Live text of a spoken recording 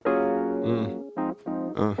Mm,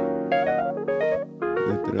 uh.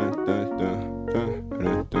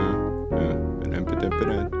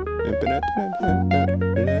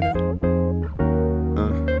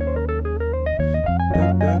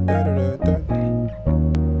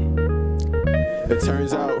 It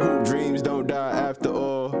turns out hoop dreams don't die after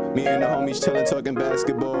all. Me and the homies chillin' talking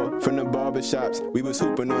basketball. From the barbershops, we was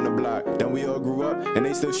hooping on the block. Then we all grew up, and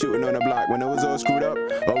they still shooting on the block. When it was all screwed up,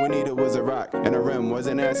 all we needed was a rock and a rim.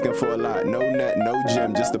 Wasn't asking for a lot. No net, no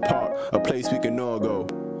gym, just a park, a place we can all go.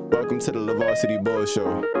 Welcome to the LaVarsity Ball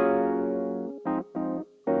Show.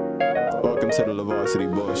 Welcome to the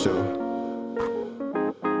LaVarsity Ball Show.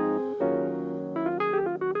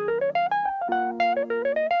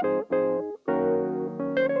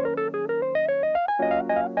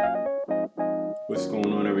 What's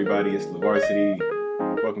going on, everybody? It's LaVarsity.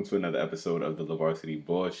 Welcome to another episode of the LaVarsity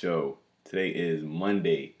Ball Show. Today is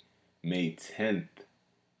Monday, May 10th,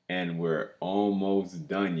 and we're almost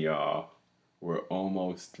done, y'all. We're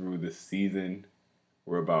almost through the season.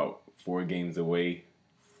 We're about 4 games away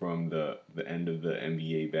from the end of the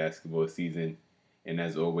NBA basketball season. And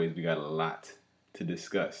as always, we got a lot to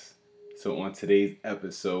discuss. So on today's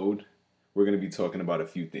episode, we're going to be talking about a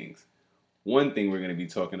few things. One thing we're going to be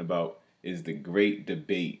talking about is the Great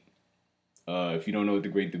Debate. If you don't know what the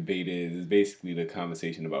Great Debate is, it's basically the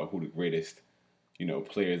conversation about who the greatest,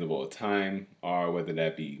 players of all time are, whether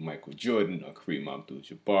that be Michael Jordan or Kareem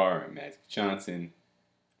Abdul-Jabbar or Magic Johnson,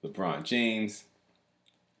 LeBron James.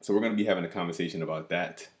 So we're going to be having a conversation about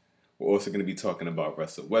that. We're also going to be talking about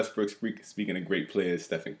Russell Westbrook, speaking of great players,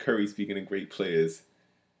 Stephen Curry, speaking of great players.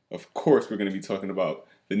 Of course, we're going to be talking about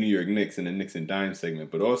the New York Knicks and the Knicks and Dime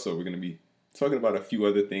segment, but also we're going to be talking about a few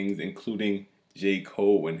other things, including J.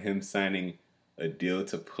 Cole and him signing a deal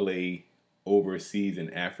to play overseas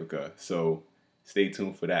in Africa. So stay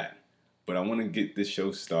tuned for that. But I want to get this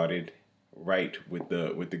show started right with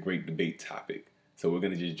the Great Debate topic. So we're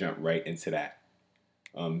going to just jump right into that.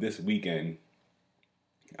 This weekend,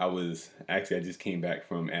 I just came back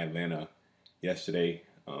from Atlanta yesterday.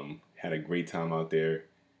 Had a great time out there,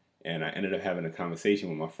 and I ended up having a conversation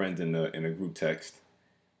with my friends in a group text.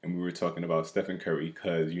 And we were talking about Stephen Curry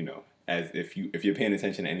because, as if you're paying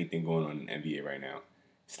attention to anything going on in the NBA right now,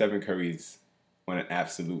 Stephen Curry's on an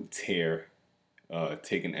absolute tear,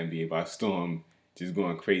 taking NBA by storm, just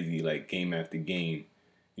going crazy like game after game,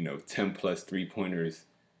 10 plus 3-pointers,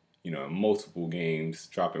 multiple games,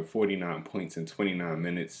 dropping 49 points in 29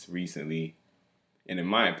 minutes recently. And in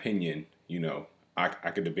my opinion, I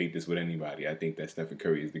could debate this with anybody. I think that Stephen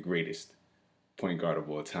Curry is the greatest point guard of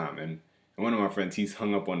all time. And one of my friends, he's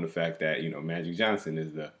hung up on the fact that, Magic Johnson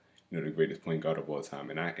is the greatest point guard of all time.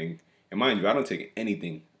 And mind you, I don't take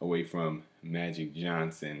anything away from Magic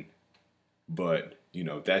Johnson, but,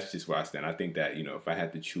 that's just where I stand. I think that, if I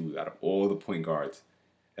had to choose out of all the point guards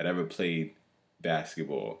that ever played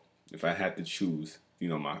basketball, if I had to choose,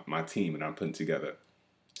 my team and I'm putting together,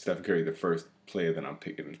 Stephen Curry the first player that I'm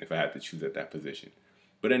picking if I had to choose at that position.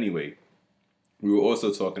 But anyway, we were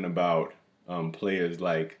also talking about players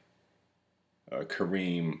like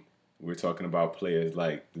Kareem. We're talking about players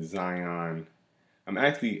like Zion.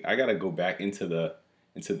 I gotta go back into the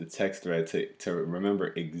text thread to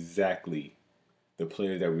remember exactly the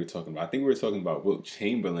players that we were talking about. I think we were talking about Wilt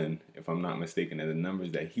Chamberlain, if I'm not mistaken, and the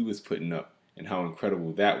numbers that he was putting up and how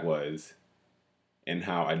incredible that was, and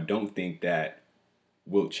how I don't think that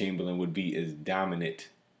Wilt Chamberlain would be as dominant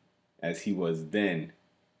as he was then,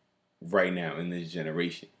 right now in this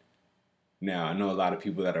generation. Now, I know a lot of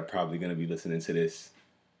people that are probably going to be listening to this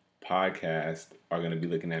podcast are going to be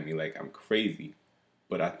looking at me like I'm crazy.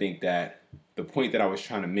 But I think that the point that I was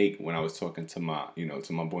trying to make when I was talking to my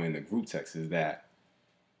boy in the group text is that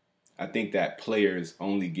I think that players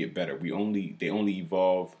only get better. They only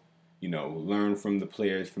evolve, learn from the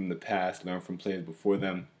players from the past, learn from players before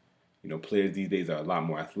them. Players these days are a lot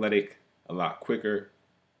more athletic, a lot quicker,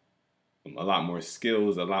 a lot more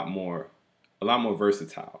skills, a lot more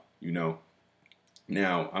versatile,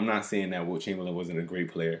 Now, I'm not saying that Wilt Chamberlain wasn't a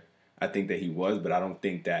great player. I think that he was, but I don't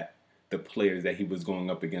think that the players that he was going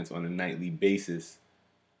up against on a nightly basis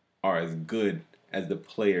are as good as the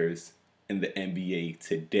players in the NBA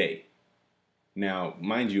today. Now,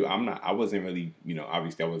 mind you, I wasn't really,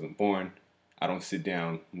 obviously I wasn't born. I don't sit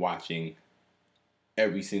down watching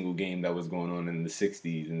every single game that was going on in the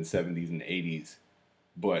 60s and the 70s and the 80s.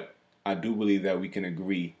 But I do believe that we can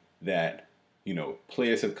agree that,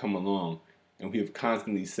 players have come along and we have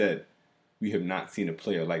constantly said we have not seen a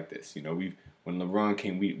player like this. When LeBron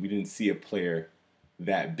came, we didn't see a player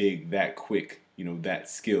that big, that quick, that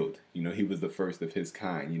skilled. He was the first of his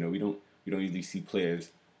kind. We don't usually see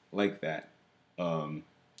players like that.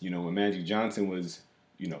 When Magic Johnson was,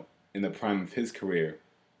 in the prime of his career,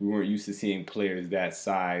 we weren't used to seeing players that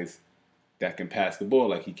size that can pass the ball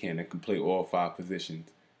like he can and can play all five positions,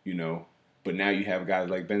 you know. But now you have guys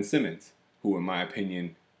like Ben Simmons, who, in my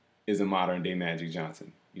opinion, is a modern day Magic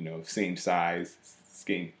Johnson. Same size,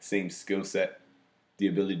 same skill set, the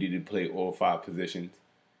ability to play all five positions.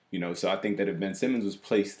 So I think that if Ben Simmons was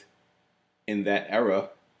placed in that era,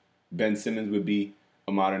 Ben Simmons would be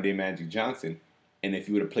a modern day Magic Johnson. And if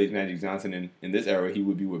you would have placed Magic Johnson in this era, he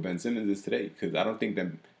would be what Ben Simmons is today. Because I don't think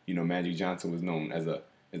that Magic Johnson was known as a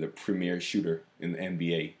premier shooter in the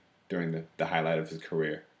NBA during the highlight of his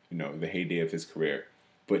career, the heyday of his career.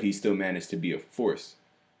 But he still managed to be a force.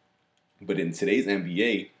 But in today's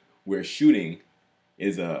NBA, where shooting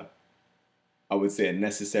is I would say a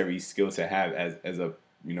necessary skill to have as a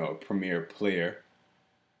a premier player,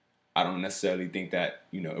 I don't necessarily think that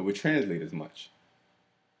it would translate as much.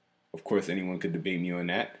 Of course, anyone could debate me on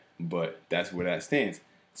that, but that's where that stands.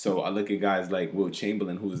 So I look at guys like Wilt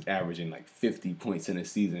Chamberlain, who is averaging like 50 points in a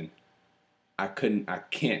season. I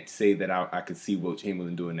can't say that I could see Wilt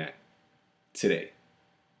Chamberlain doing that today.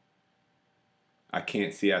 I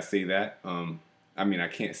can't say that. I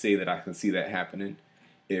can't say that I can see that happening.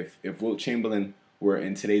 If Wilt Chamberlain were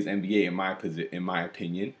in today's NBA, in my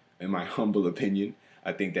opinion, in my humble opinion,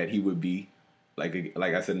 I think that he would be like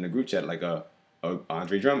I said in the group chat, like a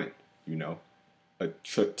Andre Drummond. A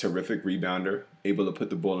terrific rebounder, able to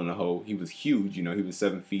put the ball in the hole. He was huge. He was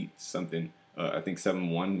 7 feet something. I think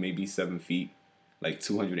 7'1", maybe 7 feet, like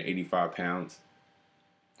 285 pounds.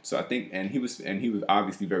 So I think, and he was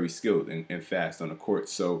obviously very skilled and fast on the court.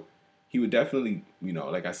 So he would definitely,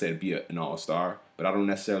 like I said, be an all-star. But I don't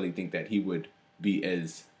necessarily think that he would be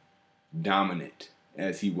as dominant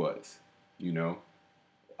as he was.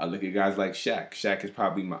 I look at guys like Shaq. Shaq is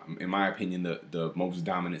probably, in my opinion, the most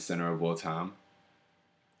dominant center of all time.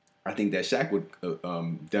 I think that Shaq would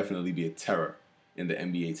definitely be a terror in the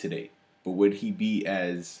NBA today. But would he be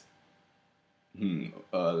as,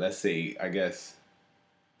 let's say, I guess,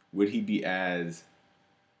 would he be as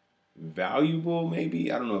valuable,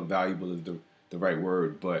 maybe? I don't know if valuable is the right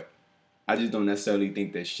word, but I just don't necessarily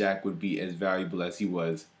think that Shaq would be as valuable as he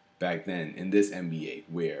was back then in this NBA,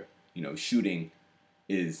 where, shooting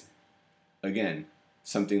is, again,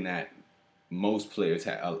 something that most players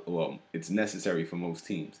have. Well, it's necessary for most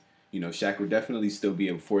teams. Shaq would definitely still be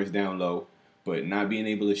a force down low, but not being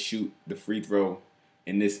able to shoot the free throw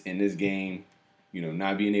in this game,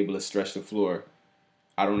 not being able to stretch the floor,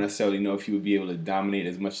 I don't necessarily know if he would be able to dominate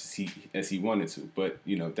as much as he wanted to. But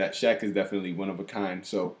that Shaq is definitely one of a kind.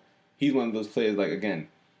 So he's one of those players. Like, again,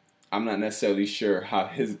 I'm not necessarily sure how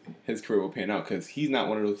his career will pan out, because he's not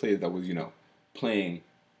one of those players that was playing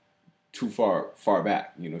too far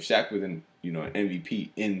back. Shaq was an MVP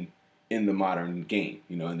in the modern game,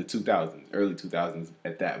 in the 2000s, early 2000s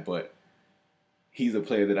at that. But he's a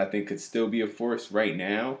player that I think could still be a force right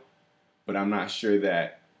now, but I'm not sure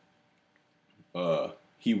that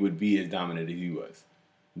he would be as dominant as he was.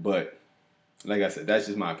 But like I said, that's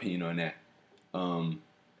just my opinion on that.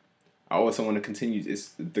 I also want to continue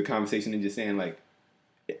the conversation and just saying, like,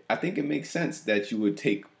 I think it makes sense that you would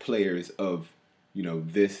take players of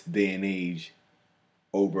this day and age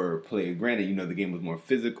over players. Granted, the game was more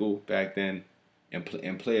physical back then, and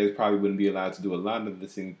players probably wouldn't be allowed to do a lot of the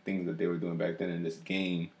same things that they were doing back then in this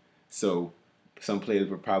game. So some players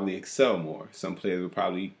would probably excel more. Some players would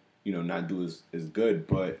probably, not do as good.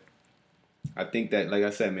 But I think that, like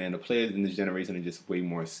I said, man, the players in this generation are just way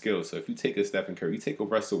more skilled. So if you take a Stephen Curry, you take a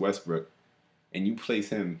Russell Westbrook, and you place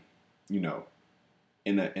him,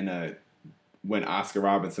 in a when Oscar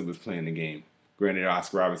Robinson was playing the game. Granted,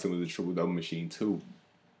 Oscar Robinson was a triple-double machine too.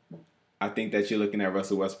 I think that you're looking at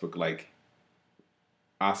Russell Westbrook like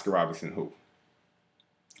Oscar Robinson who?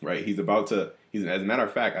 Right? As a matter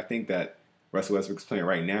of fact, I think that Russell Westbrook's playing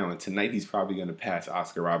right now, and tonight he's probably going to pass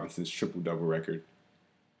Oscar Robinson's triple-double record.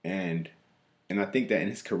 And I think that in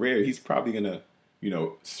his career, he's probably going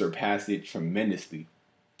to, surpass it tremendously.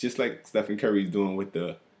 Just like Stephen Curry's doing with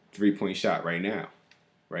the three-point shot right now.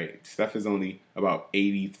 Right? Steph is only about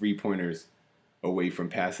 80 three-pointers away from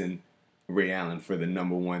passing Ray Allen for the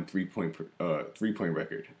number one three-point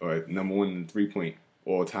record, or number one in the three-point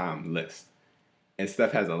all-time list. And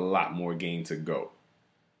Steph has a lot more game to go.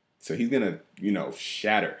 So he's going to,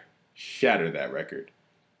 shatter that record.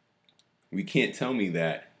 We can't tell me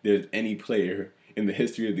that there's any player in the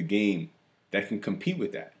history of the game that can compete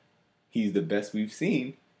with that. He's the best we've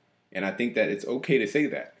seen, and I think that it's okay to say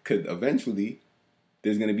that, because eventually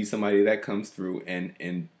there's going to be somebody that comes through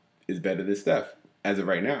and is better than Steph. As of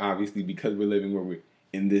right now, obviously, because we're living where we're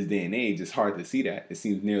in this day and age, it's hard to see that. It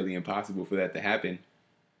seems nearly impossible for that to happen.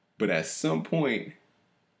 But at some point,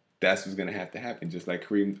 that's what's going to have to happen, just like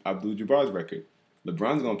Kareem Abdul-Jabbar's record.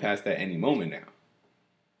 LeBron's going to pass that any moment now,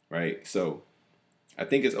 right? So I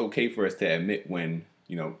think it's okay for us to admit when,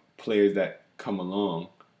 players that come along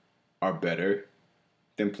are better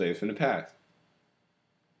than players from the past.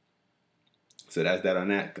 So that's that on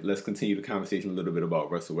that. Let's continue the conversation a little bit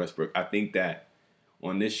about Russell Westbrook. I think that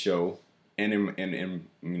on this show and in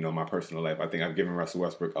my personal life, I think I've given Russell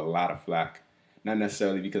Westbrook a lot of flack. Not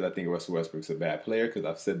necessarily because I think Russell Westbrook's a bad player, because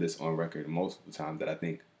I've said this on record multiple times that I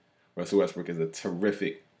think Russell Westbrook is a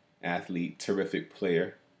terrific athlete, terrific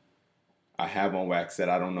player. I have on wax that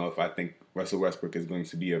I don't know if I think Russell Westbrook is going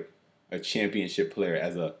to be a championship player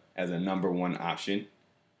as a number one option.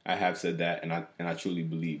 I have said that, and I truly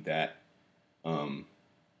believe that.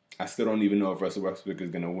 I still don't even know if Russell Westbrook is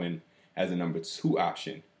going to win as a number two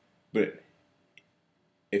option. But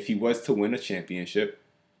if he was to win a championship,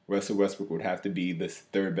 Russell Westbrook would have to be the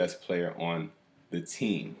third best player on the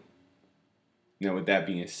team. Now, with that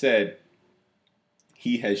being said,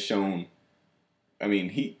 he has shown,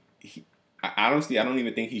 honestly, I don't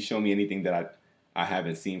even think he's shown me anything that I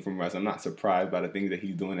haven't seen from Russ. I'm not surprised by the things that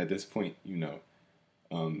he's doing at this point.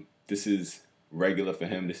 This is regular for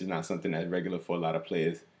him. This is not something that's regular for a lot of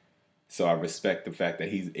players. So I respect the fact that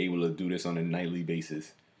he's able to do this on a nightly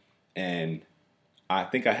basis. And I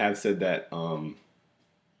think I have said that, I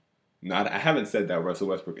haven't said that Russell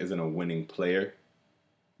Westbrook isn't a winning player,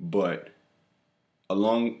 but I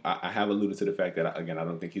have alluded to the fact that, again, I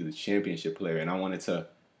don't think he's a championship player. And I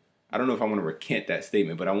don't know if I want to recant that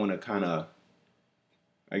statement, but I want to kind of,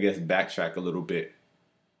 backtrack a little bit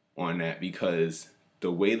on that, because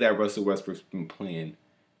the way that Russell Westbrook's been playing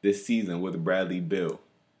this season with Bradley Beal,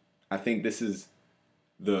 I think this is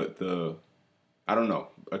I don't know.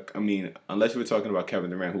 Unless we're talking about Kevin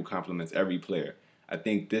Durant, who compliments every player, I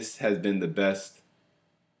think this has been the best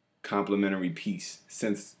complimentary piece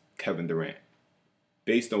since Kevin Durant.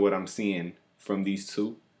 Based on what I'm seeing from these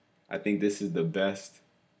two, I think this is the best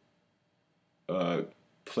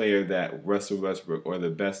player that Russell Westbrook, or the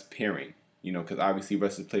best pairing, because obviously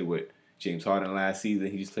Russell played with James Harden last season.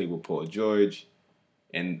 He just played with Paul George.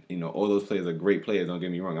 And, all those players are great players. Don't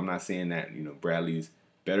get me wrong. I'm not saying that, Bradley's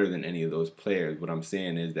better than any of those players. What I'm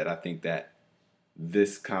saying is that I think that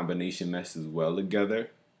this combination meshes well together.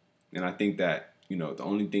 And I think that, the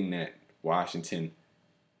only thing that Washington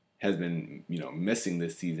has been, missing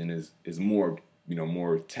this season is more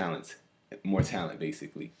talent,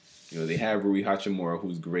 basically. They have Rui Hachimura,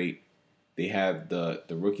 who's great. They have the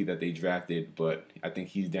rookie that they drafted, but I think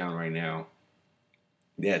he's down right now.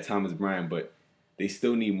 They had Thomas Bryant, but they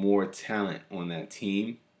still need more talent on that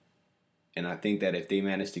team. And I think that if they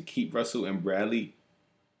manage to keep Russell and Bradley,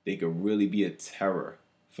 they could really be a terror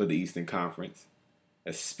for the Eastern Conference,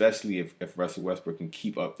 especially if Russell Westbrook can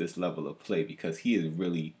keep up this level of play, because he is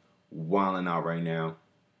really wilding out right now.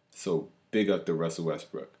 So big up to Russell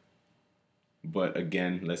Westbrook. But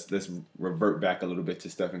again, let's revert back a little bit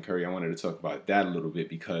to Stephen Curry. I wanted to talk about that a little bit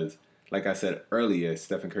because, like I said earlier,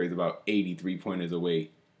 Stephen Curry is about 83 pointers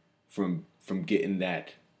away from getting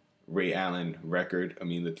that Ray Allen record. The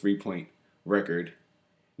 3-point record.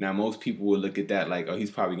 Now, most people will look at that like, oh,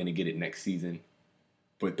 he's probably going to get it next season.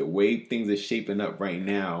 But the way things are shaping up right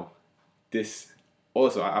now, this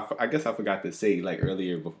also, I guess I forgot to say, like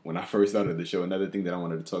earlier when I first started the show, another thing that I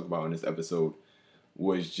wanted to talk about in this episode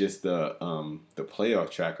was just the playoff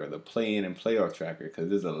tracker, the play-in and playoff tracker, because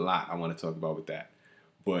there's a lot I want to talk about with that.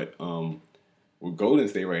 But with Golden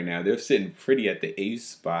State right now, they're sitting pretty at the 8th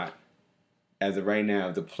spot. As of right now,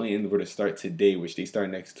 if the play-in were to start today, which they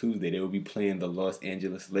start next Tuesday, they will be playing the Los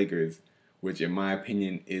Angeles Lakers, which in my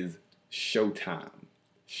opinion is showtime.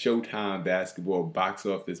 Showtime basketball, box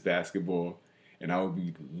office basketball, and I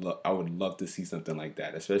would love to see something like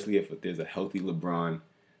that, especially if there's a healthy LeBron,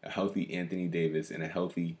 a healthy Anthony Davis, and a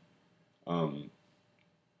healthy Andre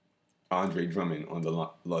Drummond on the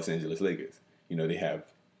Los Angeles Lakers. They have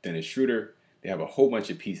Dennis Schroeder. They have a whole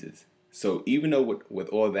bunch of pieces. So even though with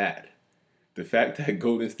all that, the fact that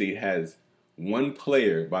Golden State has one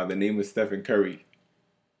player by the name of Stephen Curry,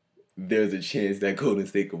 there's a chance that Golden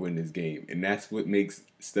State could win this game. And that's what makes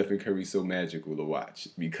Stephen Curry so magical to watch,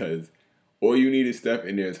 because all you need is Steph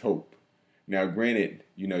and there's hope. Now, granted,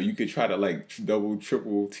 you could try to double,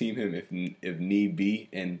 triple team him if need be,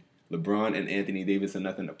 and LeBron and Anthony Davis are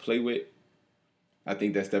nothing to play with. I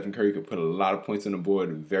think that Stephen Curry could put a lot of points on the board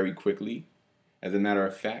very quickly. As a matter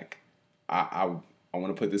of fact, I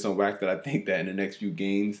want to put this on wax that I think that in the next few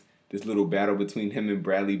games, this little battle between him and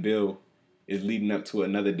Bradley Beal is leading up to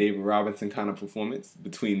another David Robinson kind of performance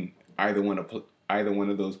between either one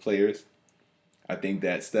of those players. I think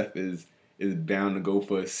that Steph is is bound to go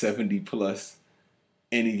for 70 plus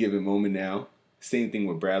any given moment now. Same thing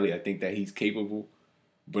with Bradley. I think that he's capable,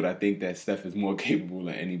 but I think that Steph is more capable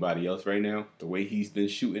than anybody else right now. The way he's been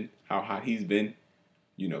shooting, how hot he's been,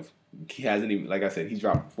 he hasn't even, like I said, he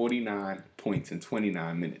dropped 49 points in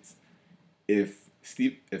 29 minutes. If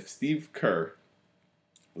Steve Kerr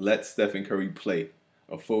lets Stephen Curry play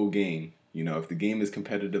a full game, if the game is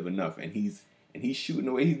competitive enough and he's shooting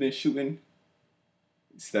the way he's been shooting,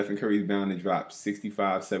 Stephen Curry's bound to drop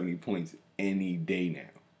 65, 70 points any day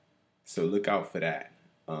now. So look out for that.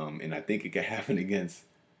 And I think it could happen against,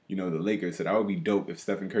 the Lakers. So that would be dope if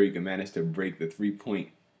Stephen Curry can manage to break the 3-point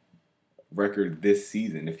record this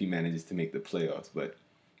season if he manages to make the playoffs. But,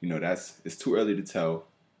 it's too early to tell.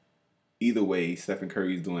 Either way, Stephen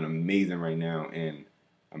Curry is doing amazing right now, and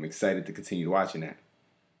I'm excited to continue watching that.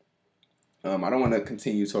 I don't want to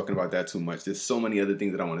continue talking about that too much. There's so many other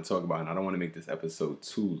things that I want to talk about, and I don't want to make this episode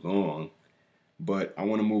too long. But I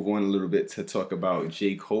want to move on a little bit to talk about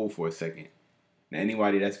J. Cole for a second. Now,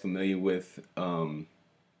 anybody that's familiar with,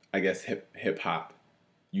 hip hop,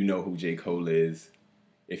 you know who J. Cole is.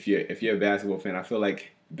 If you're a basketball fan, I feel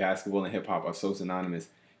like basketball and hip hop are so synonymous.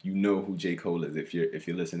 You know who J. Cole is if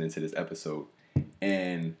you're listening to this episode.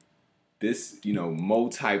 And this,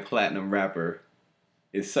 multi-platinum rapper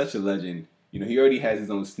is such a legend. He already has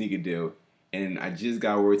his own sneaker deal, and I just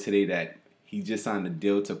got word today that he just signed a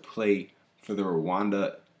deal to play for the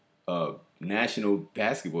Rwanda national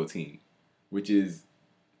basketball team, which is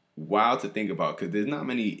wild to think about because there's not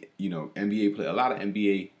many, NBA play. A lot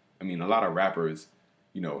of rappers,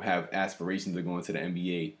 have aspirations of going to the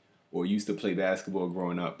NBA or used to play basketball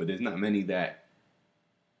growing up, but there's not many that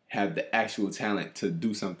have the actual talent to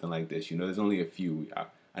do something like this. There's only a few.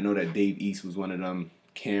 I know that Dave East was one of them,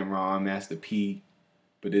 Cameron, Master P,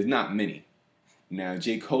 but there's not many. Now,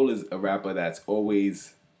 J. Cole is a rapper that's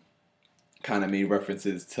always kind of made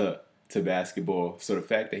references to basketball. So the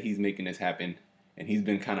fact that he's making this happen, and he's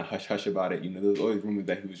been kind of hush-hush about it, there was always rumors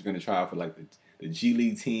that he was going to try out for like the G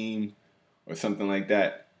League team or something like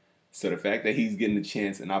that. So the fact that he's getting a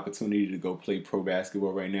chance, an opportunity to go play pro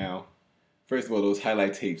basketball right now, first of all, those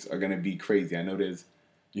highlight tapes are going to be crazy. I know there's,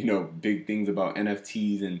 big things about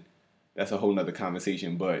NFTs, and that's a whole nother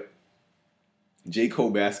conversation, but J. Cole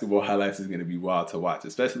basketball highlights is going to be wild to watch,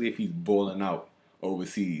 especially if he's balling out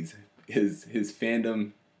overseas. His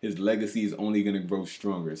fandom, his legacy is only going to grow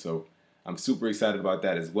stronger. So I'm super excited about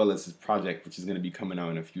that, as well as his project, which is going to be coming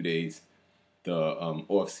out in a few days, the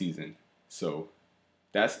off season. So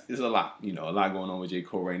there's a lot, a lot going on with J.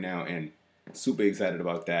 Cole right now, and super excited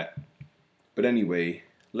about that. But anyway,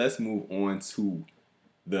 let's move on to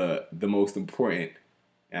the most important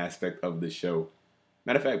aspect of the show.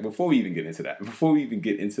 Matter of fact, before we even get into that, before we even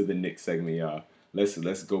get into the Knicks segment, y'all,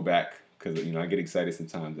 let's go back because I get excited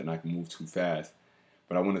sometimes and I can move too fast.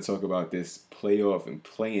 But I want to talk about this playoff and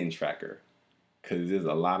play-in tracker because there's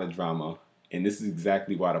a lot of drama, and this is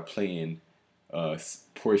exactly why the play-in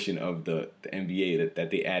portion of the NBA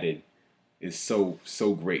that they added is so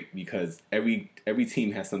great, because every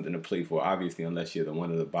team has something to play for. Obviously, unless you're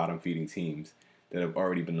one of the bottom feeding teams that have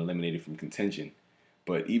already been eliminated from contention.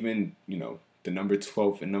 But even the number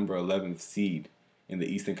 12th and number 11th seed in the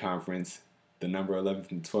Eastern Conference, the number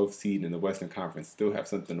 11th and 12th seed in the Western Conference still have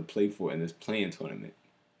something to play for in this play-in tournament.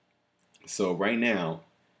 So right now,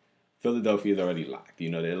 Philadelphia is already locked.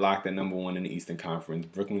 They're locked at number 1 in the Eastern Conference.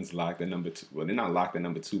 Brooklyn's locked at number 2. Well, they're not locked at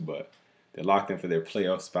number 2, but they're locked in for their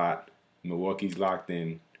playoff spot. Milwaukee's locked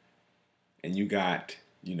in. And you got,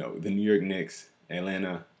 the New York Knicks,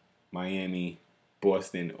 Atlanta, Miami,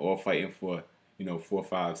 Boston, all fighting for, 4,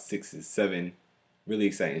 5, 6, and 7. Really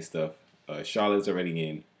exciting stuff. Charlotte's already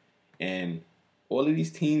in. And all of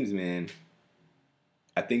these teams, man,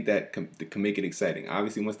 I think that can make it exciting.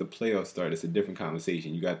 Obviously, once the playoffs start, it's a different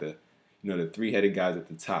conversation. You got the three-headed guys at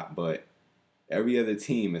the top, but every other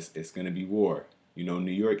team, it's going to be war.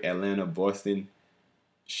 New York, Atlanta, Boston,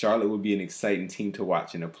 Charlotte would be an exciting team to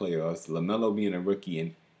watch in the playoffs. LaMelo being a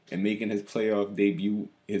rookie and making his playoff debut,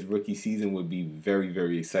 his rookie season would be very,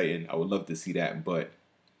 very exciting. I would love to see that, but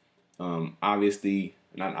unfortunately,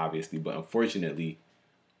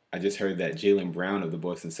 I just heard that Jaylen Brown of the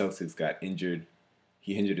Boston Celtics got injured.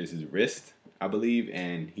 He injured his wrist, I believe,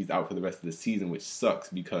 and he's out for the rest of the season, which sucks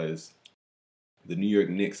because the New York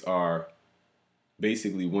Knicks are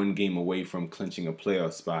basically one game away from clinching a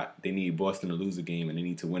playoff spot. They need Boston to lose a game, and they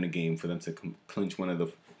need to win a game for them to clinch one of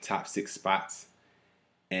the top 6 spots.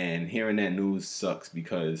 And hearing that news sucks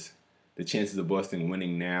because the chances of Boston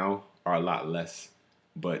winning now are a lot less,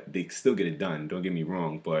 but they still get it done. Don't get me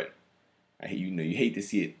wrong, but you hate to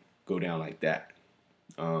see it go down like that.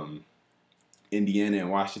 Indiana and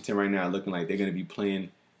Washington right now are looking like they're going to be playing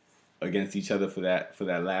against each other for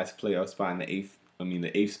that last playoff spot in the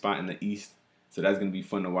eighth spot in the East. So that's going to be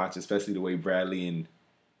fun to watch, especially the way Bradley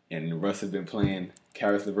and Russ have been playing.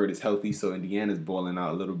 Karis LeVert is healthy, so Indiana's balling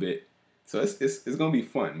out a little bit. So it's going to be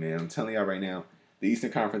fun, man. I'm telling y'all right now, the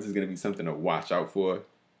Eastern Conference is going to be something to watch out for.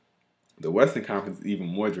 The Western Conference is even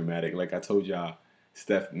more dramatic. Like I told y'all,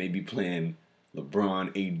 Steph may be playing LeBron,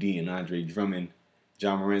 AD, and Andre Drummond.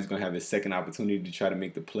 Ja Morant's going to have his second opportunity to try to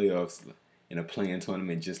make the playoffs in a play-in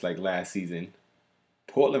tournament just like last season.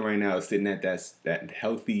 Portland right now is sitting at that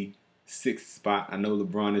healthy sixth spot. I know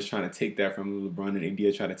LeBron is trying to take that from him. LeBron and AD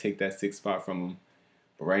are trying to take that sixth spot from him.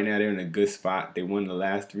 But right now they're in a good spot. They won the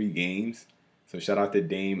last 3 games. So shout out to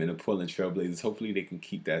Dame and the Portland Trailblazers. Hopefully they can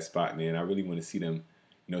keep that spot, man. I really want to see them,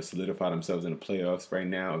 solidify themselves in the playoffs. Right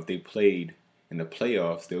now, if they played in the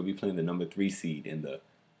playoffs, they'll be playing the number 3 seed in the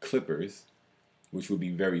Clippers, which would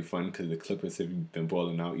be very fun because the Clippers have been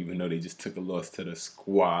balling out, even though they just took a loss to the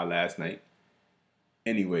Squad last night.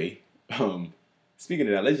 Anyway, speaking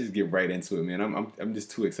of that, let's just get right into it, man. I'm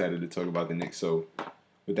just too excited to talk about the Knicks. So,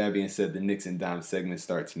 with that being said, the Knicks and Dime segment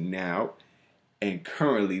starts now, and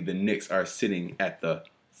currently the Knicks are sitting at the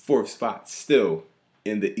 4th spot still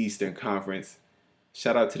in the Eastern Conference.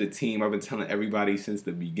 Shout out to the team. I've been telling everybody since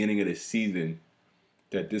the beginning of the season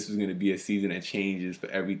that this was going to be a season that changes for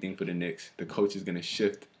everything for the Knicks. The coach is going to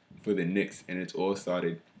shift for the Knicks, and it's all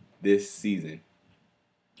started this season.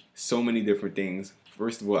 So many different things.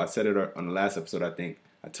 First of all, I said it on the last episode, I think.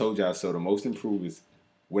 I told y'all so. The most improved is,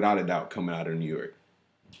 without a doubt, coming out of New York.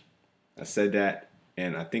 I said that,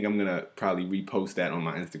 and I think I'm going to probably repost that on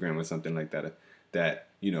my Instagram or something like that. That,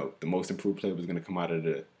 the most improved player was going to come out of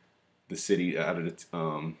the city, out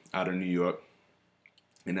of New York.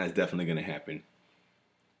 And that's definitely going to happen.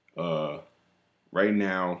 Right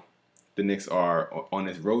now, the Knicks are on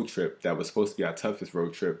this road trip that was supposed to be our toughest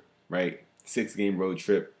road trip, right? 6-game road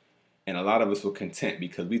trip. And a lot of us were content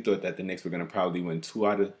because we thought that the Knicks were going to probably win 2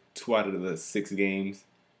 out of the 6 games.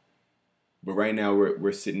 But right now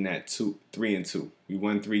we're sitting at 3-2. We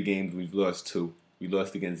won 3 games. We've lost 2. We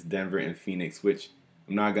lost against Denver and Phoenix, which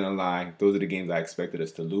I'm not going to lie, those are the games I expected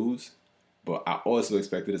us to lose. But I also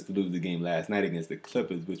expected us to lose the game last night against the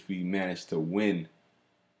Clippers, which we managed to win.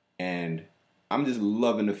 And I'm just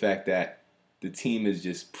loving the fact that the team is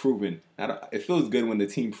just proven. It feels good when the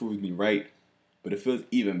team proves me right, but it feels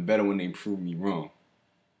even better when they prove me wrong.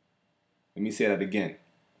 Let me say that again.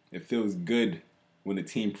 It feels good when the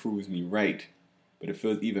team proves me right, but it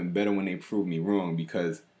feels even better when they prove me wrong,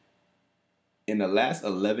 because in the last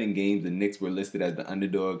 11 games, the Knicks were listed as the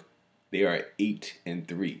underdog. They are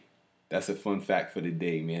 8-3. That's a fun fact for the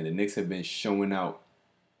day, man. The Knicks have been showing out,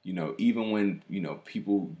 even when,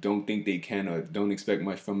 people don't think they can or don't expect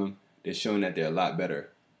much from them, they're showing that they're a lot better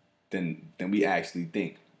than we actually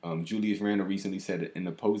think. Julius Randle recently said in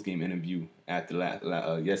the post-game interview after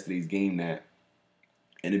yesterday's game that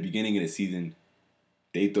in the beginning of the season,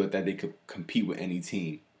 they thought that they could compete with any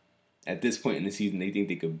team. At this point in the season, they think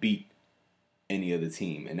they could beat any other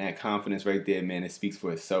team. And that confidence right there, man, it speaks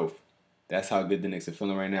for itself. That's how good the Knicks are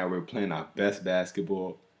feeling right now. We're playing our best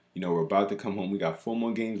basketball. We're about to come home. We got 4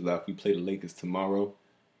 more games left. We play the Lakers tomorrow.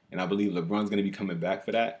 And I believe LeBron's going to be coming back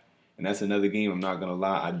for that. And that's another game, I'm not going to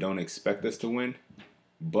lie, I don't expect us to win.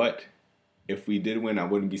 But if we did win, I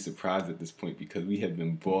wouldn't be surprised at this point because we have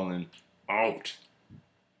been balling out.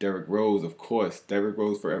 Derrick Rose, of course. Derrick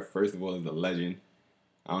Rose, first of all, is a legend.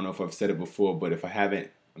 I don't know if I've said it before, but if I haven't,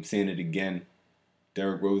 I'm saying it again.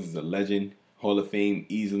 Derrick Rose is a legend. Hall of Fame,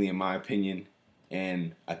 easily, in my opinion.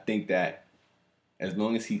 And I think that as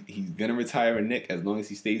long as he's going to retire a Knick, as long as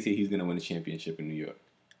he stays here, he's going to win a championship in New York.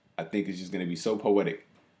 I think it's just going to be so poetic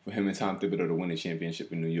for him and Tom Thibodeau to win a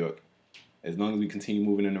championship in New York. As long as we continue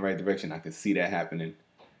moving in the right direction, I can see that happening.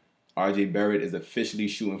 R.J. Barrett is officially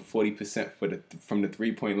shooting 40% from the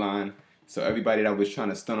three-point line. So everybody that was trying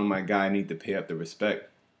to stun on my guy need to pay up the respect.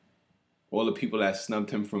 All the people that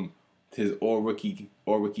snubbed him from his all-rookie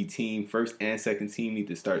team, first and second team, need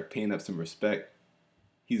to start paying up some respect.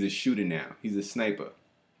 He's a shooter now. He's a sniper.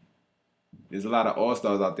 There's a lot of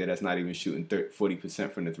all-stars out there that's not even shooting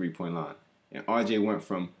 40% from the three-point line. And RJ went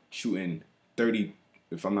from shooting 30,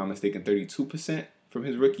 if I'm not mistaken, 32% from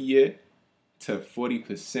his rookie year to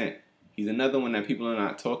 40%. He's another one that people are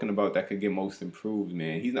not talking about that could get most improved,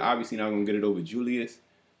 man. He's obviously not going to get it over Julius,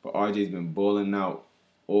 but RJ's been balling out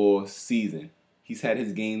all season. He's had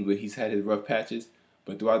his games where he's had his rough patches,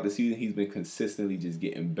 but throughout the season, he's been consistently just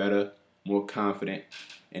getting better, more confident,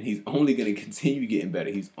 and he's only going to continue getting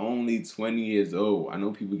better. He's only 20 years old. I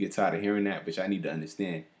know people get tired of hearing that, but I need to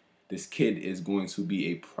understand. This kid is going to be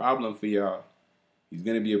a problem for y'all. He's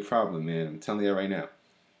going to be a problem, man. I'm telling you right now.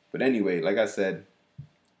 But anyway, like I said,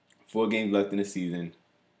 4 games left in the season.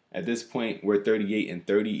 At this point, we're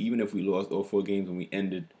 38-30. Even if we lost all 4 games and we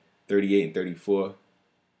ended 38-34,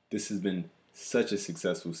 this has been such a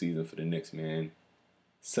successful season for the Knicks, man.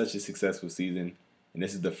 Such a successful season. And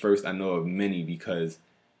this is the first I know of many because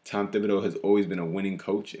Tom Thibodeau has always been a winning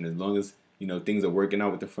coach. And as long as, things are working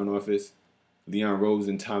out with the front office, Leon Rose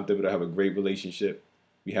and Tom Thibodeau have a great relationship.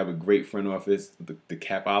 We have a great front office. The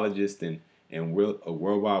capologist and World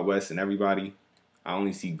Wide West and everybody, I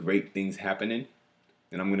only see great things happening.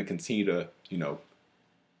 And I'm going to continue to,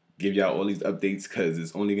 give y'all all these updates because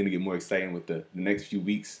it's only going to get more exciting with the next few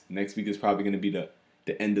weeks. Next week is probably going to be the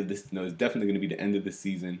end of this. No, it's definitely going to be the end of the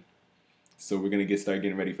season. So we're going to start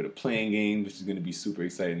getting ready for the playing game, which is going to be super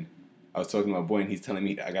exciting. I was talking to my boy, and he's telling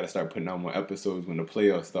me I got to start putting out more episodes when the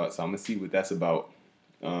playoffs start. So I'm going to see what that's about.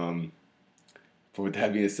 For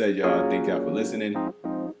that being said, y'all, thank y'all for listening.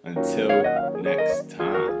 Until next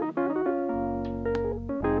time.